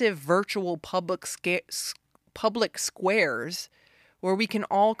massive virtual public squares where we can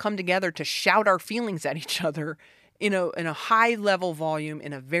all come together to shout our feelings at each other in a high level volume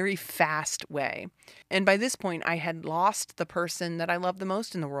in a very fast way. And by this point, I had lost the person that I love the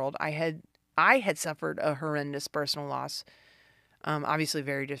most in the world. I had suffered a horrendous personal loss. Obviously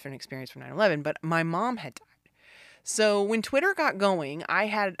very different experience from 9/11, but my mom had died. So when Twitter got going, I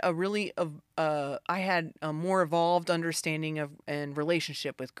had a more evolved understanding of and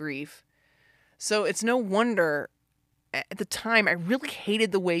relationship with grief. So it's no wonder at the time I really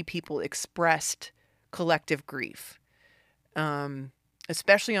hated the way people expressed collective grief,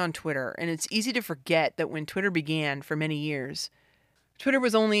 especially on Twitter. And it's easy to forget that when Twitter began for many years, Twitter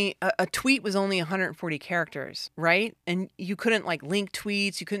was only a tweet was only 140 characters, right? And you couldn't like link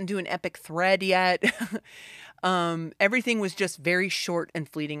tweets, you couldn't do an epic thread yet. Everything was just very short and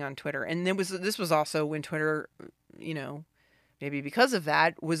fleeting on Twitter. And this was also when Twitter, you know, maybe because of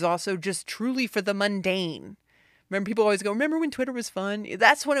that, was also just truly for the mundane. Remember, people always go, remember when Twitter was fun?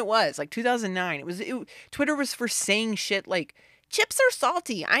 That's when it was, like 2009. Twitter was for saying shit like, chips are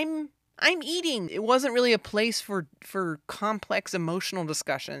salty. I'm eating. It wasn't really a place for complex emotional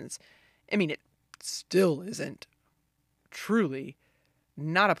discussions. I mean, it still isn't. Truly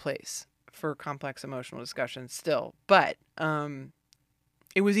not a place for complex emotional discussions still. But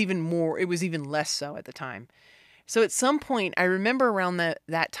it was even less so at the time. So at some point, I remember around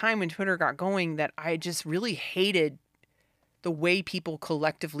that time when Twitter got going that I just really hated the way people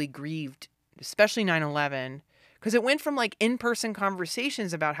collectively grieved, especially 9/11. Because it went from like in-person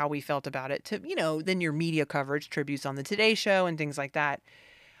conversations about how we felt about it to, then your media coverage, tributes on the Today Show and things like that.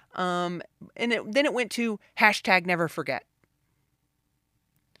 And then it went to hashtag never forget.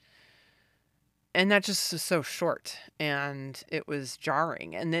 And that just was so short and it was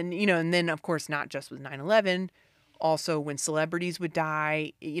jarring. And then, of course, not just with 9/11, also when celebrities would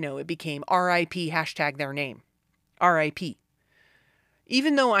die, it became RIP, hashtag their name, RIP.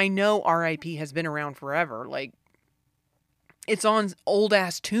 Even though I know RIP has been around forever, like, it's on old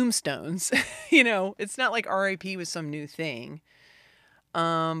ass tombstones, it's not like RIP was some new thing.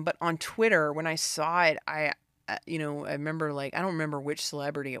 But on Twitter, when I saw it, I remember like, I don't remember which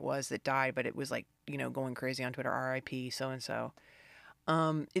celebrity it was that died, but it was like, going crazy on Twitter, RIP so-and-so.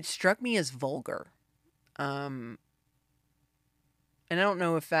 It struck me as vulgar. And I don't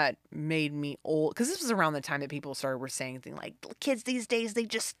know if that made me old, because this was around the time that people were saying things like, kids these days, they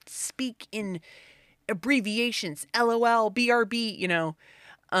just speak in abbreviations, LOL, BRB,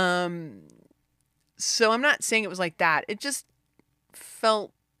 so I'm not saying it was like that. It just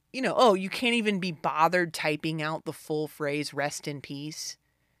felt, you can't even be bothered typing out the full phrase, rest in peace.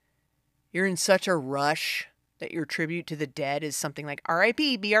 You're in such a rush that your tribute to the dead is something like RIP,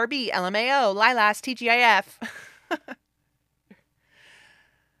 BRB, LMAO, LILAS, TGIF.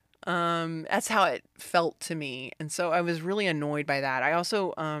 That's how it felt to me. And so I was really annoyed by that. I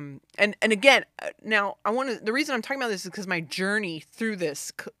also, and again, now the reason I'm talking about this is because my journey through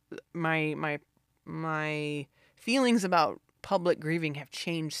this, my feelings about public grieving have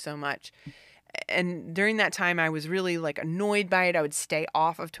changed so much. And during that time, I was really like annoyed by it. I would stay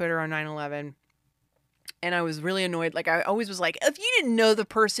off of Twitter on 9/11. And I was really annoyed. Like, I always was like, if you didn't know the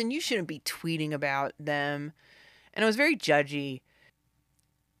person, you shouldn't be tweeting about them. And I was very judgy.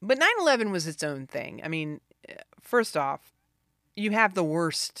 But 9/11 was its own thing. I mean, first off, you have the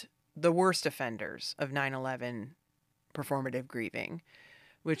worst offenders of 9/11 performative grieving,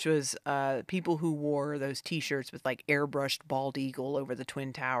 which was people who wore those T-shirts with like airbrushed bald eagle over the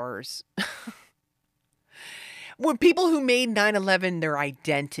Twin Towers. Were people who made 9/11 their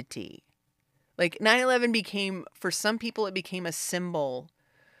identity. Like 9/11 became, for some people, it became a symbol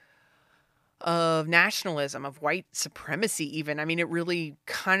of nationalism, of white supremacy even. I mean, it really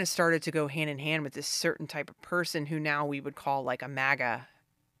kind of started to go hand in hand with this certain type of person who now we would call like a MAGA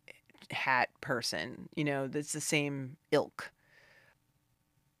hat person, that's the same ilk.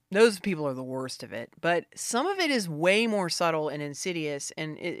 Those people are the worst of it. But some of it is way more subtle and insidious,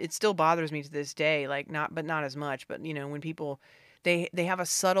 and it still bothers me to this day, like not as much, but when people, they have a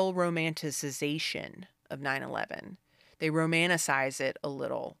subtle romanticization of 9/11. They romanticize it a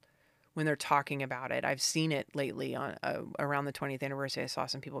little when they're talking about it. I've seen it lately on around the 20th anniversary. I saw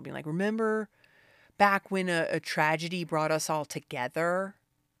some people being like, remember back when a tragedy brought us all together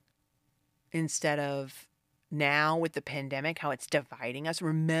instead of now with the pandemic, how it's dividing us?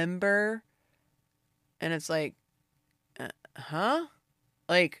 Remember? And it's like, huh?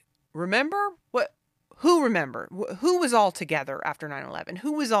 Like, remember? What? Who remember? Who was all together after 9/11?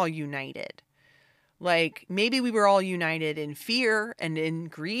 Who was all united? Like, maybe we were all united in fear and in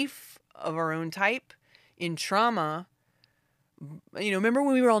grief of our own type, in trauma. Remember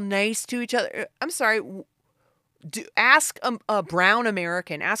when we were all nice to each other? I'm sorry. Ask a brown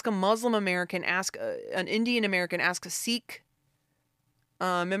American, ask a Muslim American, ask an Indian American, ask a Sikh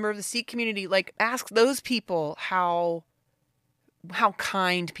member of the Sikh community. Like, ask those people how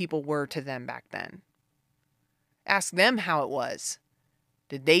kind people were to them back then. Ask them how it was.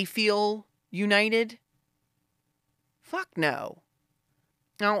 Did they feel united? Fuck no.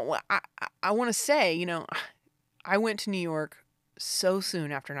 Now, I want to say, I went to New York so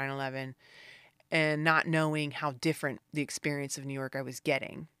soon after 9/11 and not knowing how different the experience of New York I was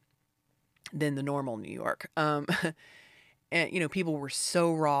getting than the normal New York. And, people were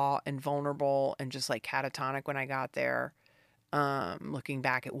so raw and vulnerable and just like catatonic when I got there. Looking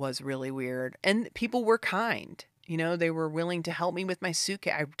back, it was really weird. And people were kind. They were willing to help me with my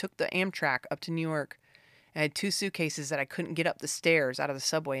suitcase. I took the Amtrak up to New York. I had 2 suitcases that I couldn't get up the stairs out of the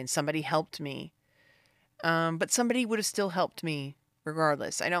subway, and somebody helped me. But somebody would have still helped me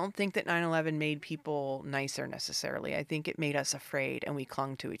regardless. I don't think that 9/11 made people nicer necessarily. I think it made us afraid, and we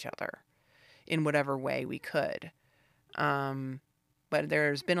clung to each other in whatever way we could. But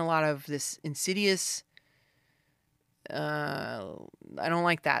there's been a lot of this insidious. I don't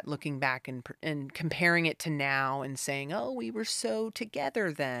like that, looking back and comparing it to now and saying, "Oh, we were so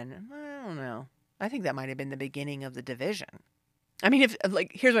together then." I don't know. I think that might have been the beginning of the division. I mean,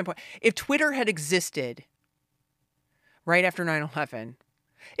 here's my point. If Twitter had existed right after 9/11,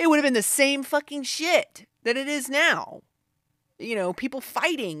 it would have been the same fucking shit that it is now. People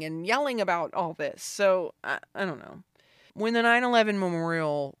fighting and yelling about all this. So, I don't know. When the 9/11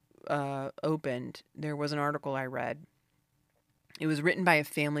 memorial opened, there was an article I read. It was written by a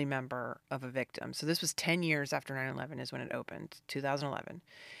family member of a victim. So this was 10 years after 9/11 is when it opened, 2011.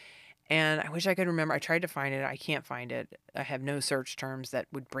 And I wish I could remember. I tried to find it. I can't find it. I have no search terms that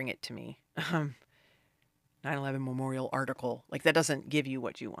would bring it to me. 9/11 memorial article. Like, that doesn't give you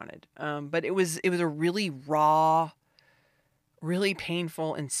what you wanted. But it was a really raw, really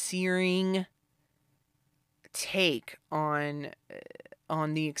painful and searing take on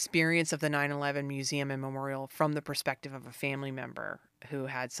the experience of the 9/11 Museum and Memorial from the perspective of a family member who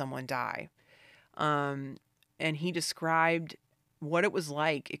had someone die. And he described what it was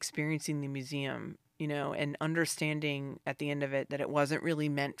like experiencing the museum, and understanding at the end of it that it wasn't really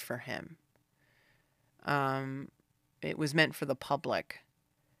meant for him. It was meant for the public.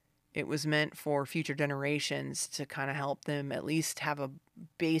 It was meant for future generations to kind of help them at least have a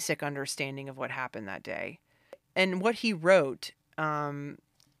basic understanding of what happened that day. And what he wrote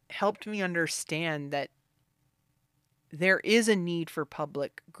helped me understand that there is a need for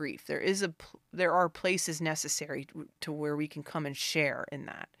public grief. There are places necessary to where we can come and share in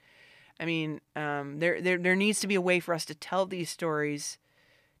that. I mean, there needs to be a way for us to tell these stories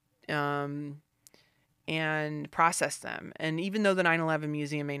and process them. And even though the 9/11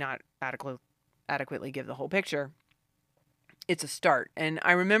 Museum may not adequately give the whole picture, it's a start. And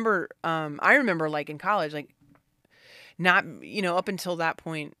I remember like in college, like, not, up until that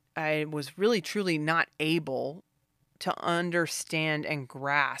point, I was really truly not able to understand and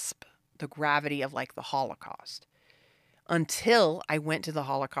grasp the gravity of like the Holocaust until I went to the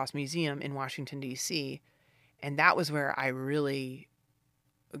Holocaust Museum in Washington, D.C. And that was where I really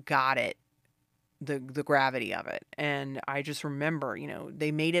got it, the gravity of it. And I just remember,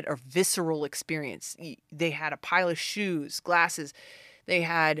 they made it a visceral experience. They had a pile of shoes, glasses. They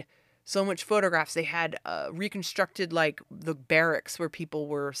had so much photographs. They had reconstructed like the barracks where people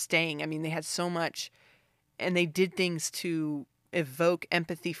were staying. I mean, they had so much, and they did things to evoke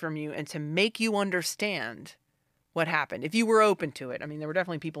empathy from you and to make you understand what happened, if you were open to it. I mean, there were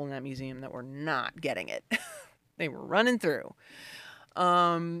definitely people in that museum that were not getting it. They were running through.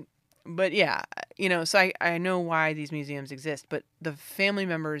 But yeah, so I know why these museums exist, but the family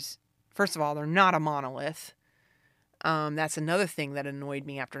members, first of all, they're not a monolith. That's another thing that annoyed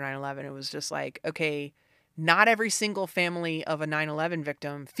me after 9/11. It was just like, okay, not every single family of a 9/11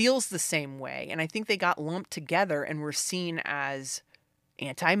 victim feels the same way. And I think they got lumped together and were seen as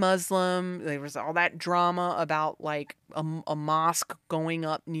anti-Muslim. There was all that drama about like a mosque going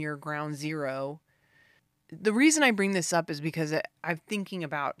up near Ground Zero. The reason I bring this up is because I'm thinking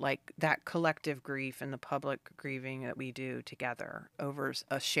about like that collective grief and the public grieving that we do together over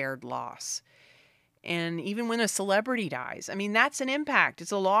a shared loss. And even when a celebrity dies, I mean, that's an impact.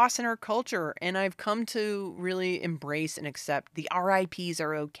 It's a loss in our culture. And I've come to really embrace and accept the RIPs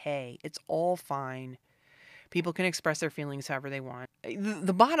are okay. It's all fine. People can express their feelings however they want.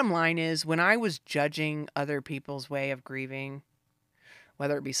 The bottom line is, when I was judging other people's way of grieving,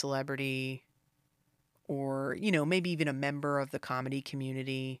 whether it be celebrity or, maybe even a member of the comedy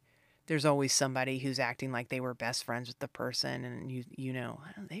community, there's always somebody who's acting like they were best friends with the person. And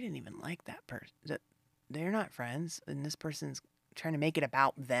they didn't even like that person. They're not friends. And this person's trying to make it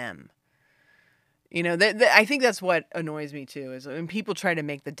about them. I think that's what annoys me too, is when people try to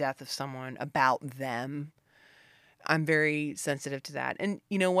make the death of someone about them. I'm very sensitive to that. And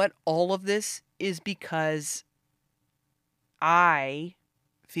you know what? All of this is because I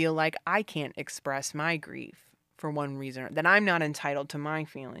feel like I can't express my grief for one reason, that I'm not entitled to my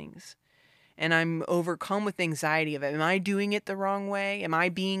feelings. And I'm overcome with anxiety of it. Am I doing it the wrong way? Am I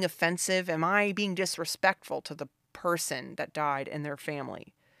being offensive? Am I being disrespectful to the person that died and their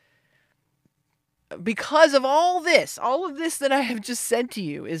family? Because of all of this that I have just said to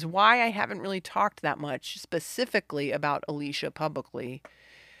you is why I haven't really talked that much specifically about Alicia publicly,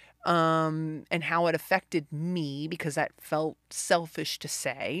 and how it affected me, because that felt selfish to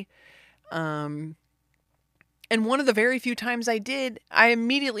say. And one of the very few times I did, I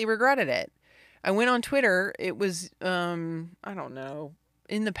immediately regretted it. I went on Twitter. It was, I don't know,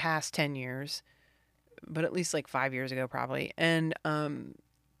 in the past 10 years, but at least like 5 years ago probably. And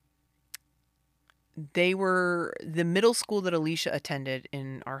they were the middle school that Alicia attended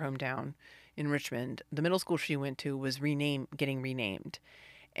in our hometown in Richmond. The middle school she went to was getting renamed.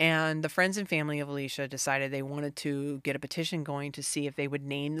 And the friends and family of Alicia decided they wanted to get a petition going to see if they would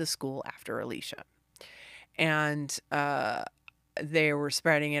name the school after Alicia. And they were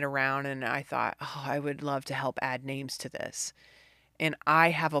spreading it around, and I thought, oh, I would love to help add names to this. And I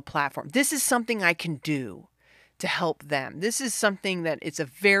have a platform. This is something I can do to help them. This is something that it's a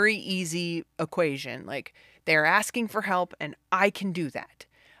very easy equation. Like, they're asking for help, and I can do that.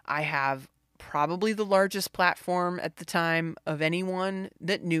 I have probably the largest platform at the time of anyone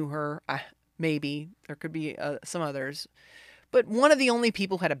that knew her. Maybe there could be some others. But one of the only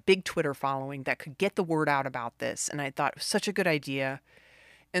people who had a big Twitter following that could get the word out about this. And I thought it was such a good idea.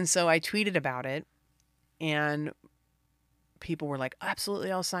 And so I tweeted about it. And people were like,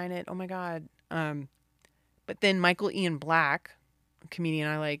 absolutely, I'll sign it. Oh, my God. But then Michael Ian Black, a comedian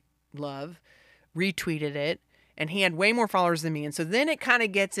I love, retweeted it. And he had way more followers than me. And so then it kind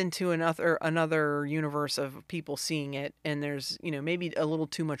of gets into another universe of people seeing it. And there's, maybe a little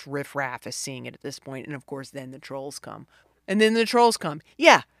too much riffraff is seeing it at this point. And of course, then the trolls come.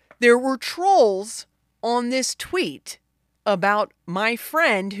 Yeah, there were trolls on this tweet about my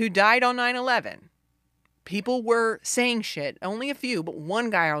friend who died on 9/11. People were saying shit. Only a few, but one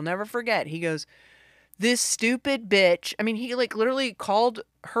guy I'll never forget. He goes, this stupid bitch. I mean, he literally called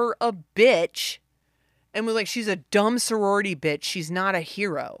her a bitch and was like, she's a dumb sorority bitch. She's not a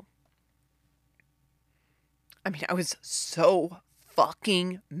hero. I mean, I was so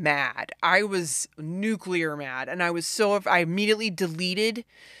fucking mad. I was nuclear mad. And I immediately deleted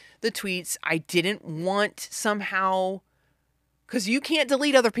the tweets. I didn't want somehow, because you can't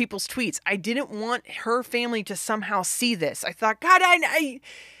delete other people's tweets. I didn't want her family to somehow see this. I thought, God,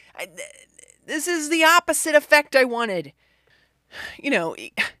 this is the opposite effect I wanted.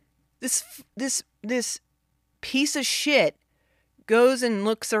 This piece of shit goes and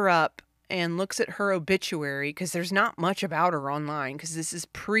looks her up and looks at her obituary, because there's not much about her online, because this is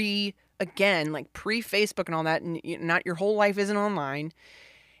pre-Facebook and all that, and not your whole life isn't online.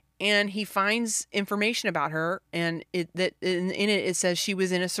 And he finds information about her, and in it says she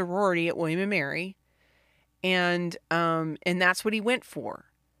was in a sorority at William and Mary, and that's what he went for.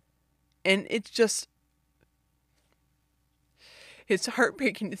 And it's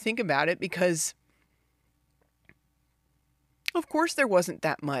heartbreaking to think about it, because of course there wasn't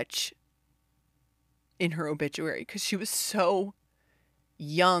that much in her obituary, because she was so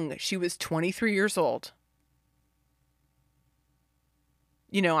young. She was 23 years old.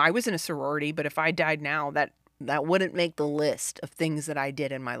 I was in a sorority, but if I died now, that wouldn't make the list of things that I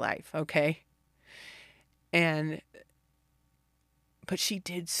did in my life, okay? But she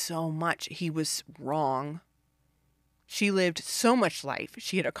did so much. He was wrong. She lived so much life.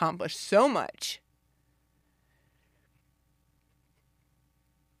 She had accomplished so much.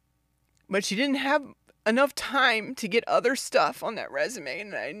 But she didn't have enough time to get other stuff on that resume.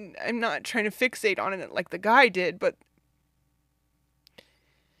 And I'm not trying to fixate on it like the guy did, but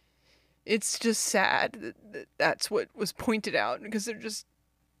it's just sad that that's what was pointed out, because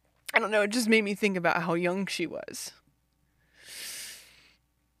I don't know, it just made me think about how young she was.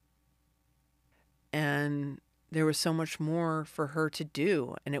 And there was so much more for her to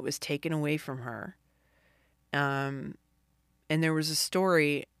do, and it was taken away from her. And there was a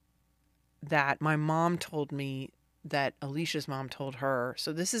story that my mom told me that Alicia's mom told her.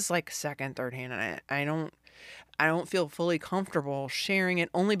 So this is like second, third hand, and I don't feel fully comfortable sharing it,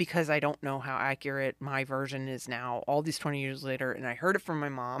 only because I don't know how accurate my version is now, all these 20 years later, and I heard it from my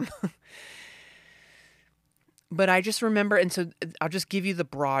mom. But I just remember, and so I'll just give you the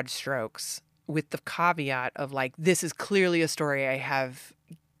broad strokes with the caveat of this is clearly a story I have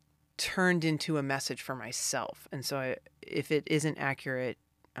turned into a message for myself. And so if it isn't accurate,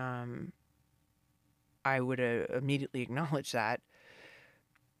 I would immediately acknowledge that.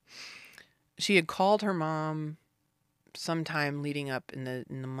 She had called her mom sometime leading up in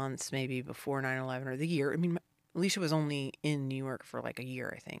the months maybe before 9/11, or the year. I mean, Alicia was only in New York for like a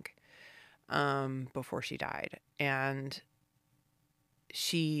year, I think, before she died. And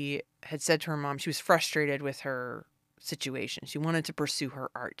she had said to her mom, she was frustrated with her situation. She wanted to pursue her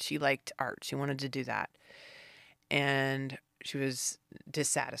art. She liked art. She wanted to do that. And she was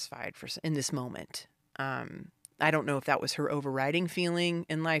dissatisfied in this moment. I don't know if that was her overriding feeling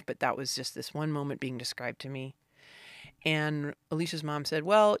in life, but that was just this one moment being described to me. And Alicia's mom said,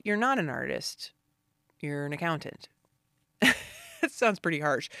 well, you're not an artist. You're an accountant. It sounds pretty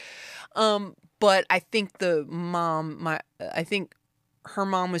harsh. But I think I think her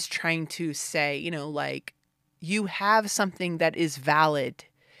mom was trying to say, like, you have something that is valid.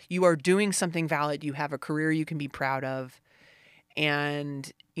 You are doing something valid. You have a career you can be proud of.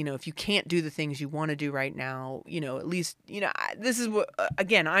 And, if you can't do the things you want to do right now, at least, this is what,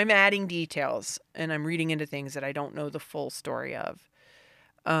 again, I'm adding details and I'm reading into things that I don't know the full story of.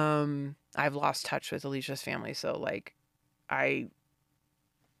 I've lost touch with Alicia's family. So like, I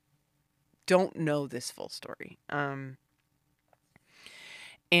don't know this full story. But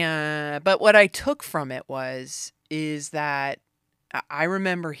what I took from it is that I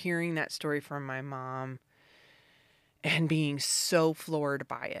remember hearing that story from my mom and being so floored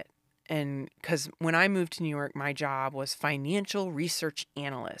by it. And because when I moved to New York, my job was financial research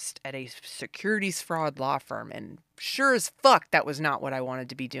analyst at a securities fraud law firm. And sure as fuck, that was not what I wanted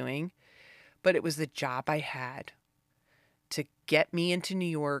to be doing. But it was the job I had to get me into New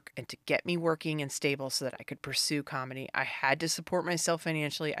York and to get me working and stable so that I could pursue comedy. I had to support myself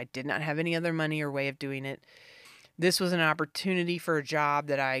financially. I did not have any other money or way of doing it. This was an opportunity for a job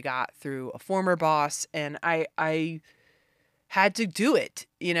that I got through a former boss, and I had to do it,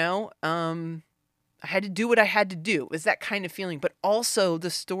 I had to do what I had to do. It was that kind of feeling. But also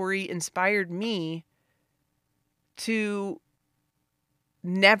the story inspired me to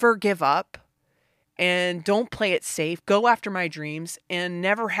never give up and don't play it safe. Go after my dreams and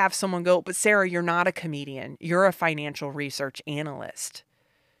never have someone go, but Sara, you're not a comedian. You're a financial research analyst.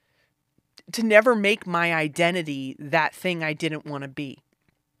 To never make my identity that thing I didn't want to be.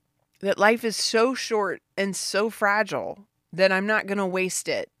 That life is so short and so fragile that I'm not going to waste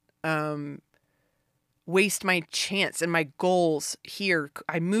it. Waste my chance and my goals here.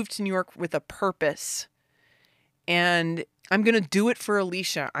 I moved to New York with a purpose. And I'm going to do it for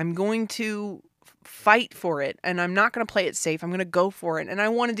Alicia. I'm going to fight for it. And I'm not going to play it safe. I'm going to go for it. And I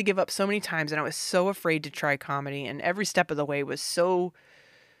wanted to give up so many times. And I was so afraid to try comedy. And every step of the way was so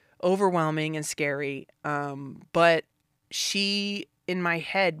overwhelming and scary. But she, in my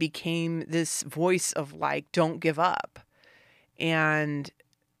head, became this voice of like, don't give up. And,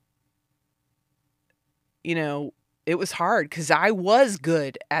 it was hard because I was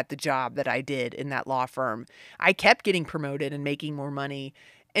good at the job that I did in that law firm. I kept getting promoted and making more money.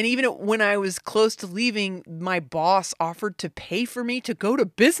 And even when I was close to leaving, my boss offered to pay for me to go to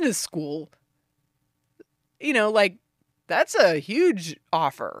business school. Like, that's a huge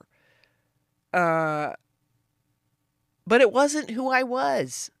offer. But it wasn't who I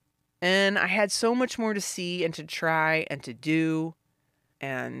was. And I had so much more to see and to try and to do.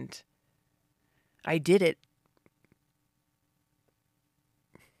 And I did it.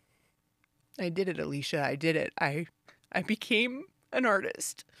 I did it, Alicia. I did it. I became an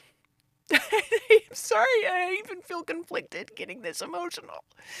artist. I'm sorry. I even feel conflicted getting this emotional.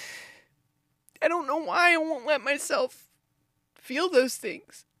 I don't know why I won't let myself feel those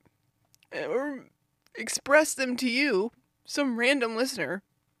things or express them to you, some random listener.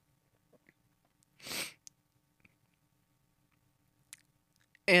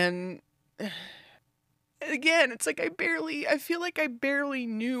 And again, it's like I feel like I barely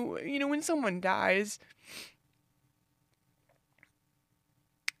knew, when someone dies,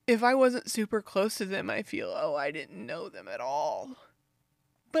 if I wasn't super close to them, I feel, I didn't know them at all.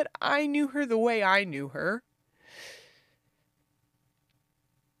 But I knew her the way I knew her,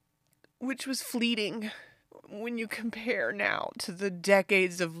 which was fleeting when you compare now to the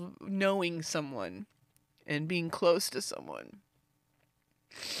decades of knowing someone and being close to someone.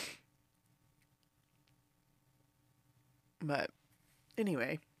 But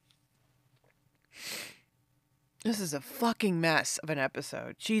anyway, this is a fucking mess of an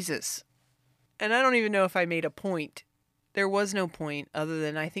episode. Jesus. And I don't even know if I made a point. There was no point other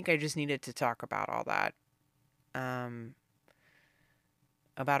than I think I just needed to talk about all that.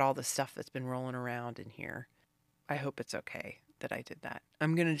 About all the stuff that's been rolling around in here. I hope it's okay that I did that.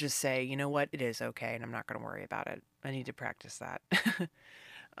 I'm going to just say, you know what? It is okay, and I'm not going to worry about it. I need to practice that.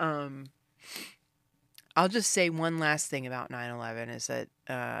 I'll just say one last thing about 9/11 is that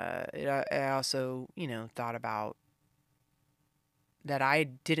I also, thought about that I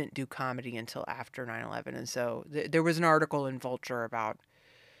didn't do comedy until after 9/11. And so there was an article in Vulture about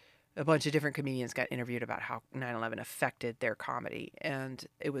a bunch of different comedians got interviewed about how 9/11 affected their comedy. And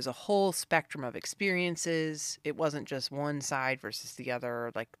it was a whole spectrum of experiences. It wasn't just one side versus the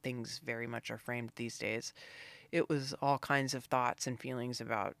other, like things very much are framed these days. It was all kinds of thoughts and feelings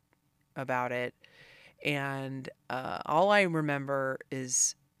about it. And all I remember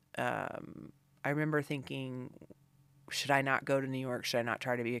is I remember thinking, should I not go to New York? Should I not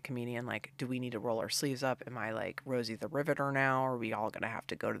try to be a comedian? Like, do we need to roll our sleeves up? Am I like Rosie the Riveter now? Are we all going to have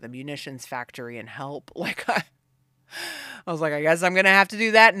to go to the munitions factory and help? Like, I was like, I guess I'm going to have to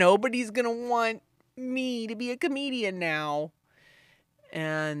do that. Nobody's going to want me to be a comedian now.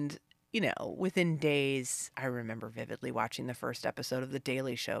 And, within days, I remember vividly watching the first episode of The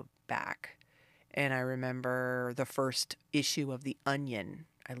Daily Show back. And I remember the first issue of The Onion.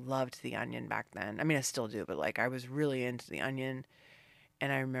 I loved The Onion back then. I mean, I still do, but like I was really into The Onion.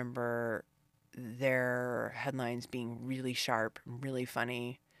 And I remember their headlines being really sharp and really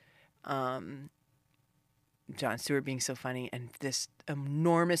funny. Jon Stewart being so funny, and this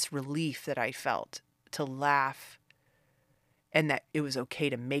enormous relief that I felt to laugh, and that it was okay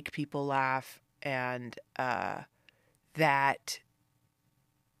to make people laugh, and that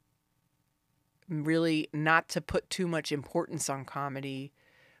really not to put too much importance on comedy,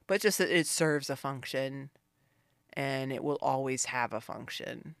 but just that it serves a function, and it will always have a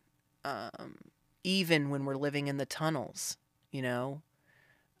function, even when we're living in the tunnels, when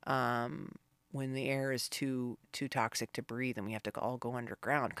the air is too toxic to breathe and we have to all go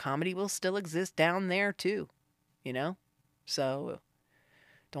underground. Comedy will still exist down there too, So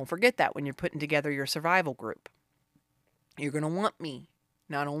don't forget that when you're putting together your survival group. You're going to want me.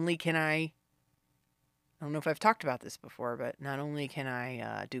 Not only can I don't know if I've talked about this before, but not only can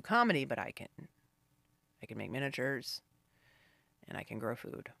I do comedy, but I can make miniatures, and I can grow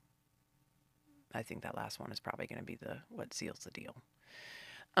food. I think that last one is probably going to be what seals the deal.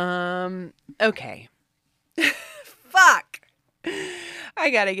 Okay. Fuck. I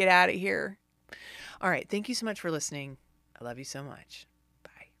got to get out of here. All right. Thank you so much for listening. I love you so much.